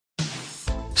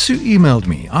Sue emailed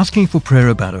me asking for prayer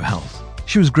about her health.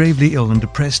 She was gravely ill and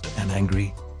depressed and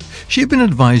angry. She had been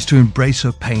advised to embrace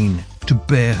her pain, to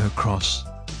bear her cross.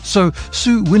 So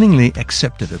Sue willingly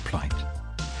accepted her plight.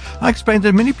 I explained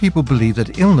that many people believe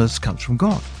that illness comes from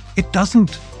God. It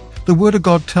doesn't. The Word of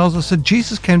God tells us that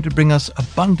Jesus came to bring us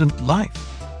abundant life.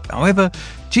 However,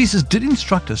 Jesus did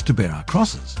instruct us to bear our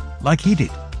crosses, like he did.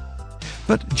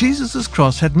 But Jesus'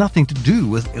 cross had nothing to do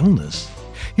with illness.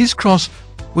 His cross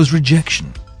was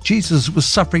rejection. Jesus was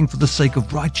suffering for the sake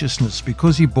of righteousness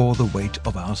because he bore the weight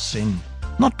of our sin,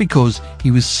 not because he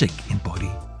was sick in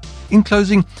body. In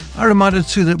closing, I reminded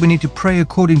Sue that we need to pray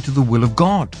according to the will of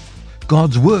God.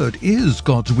 God's word is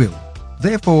God's will.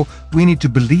 Therefore, we need to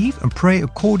believe and pray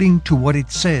according to what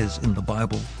it says in the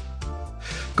Bible.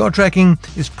 God Tracking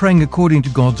is praying according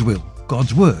to God's will.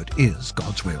 God's word is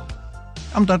God's will.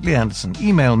 I'm Dudley Anderson.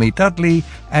 Email me,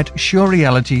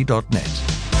 dudley@surereality.net.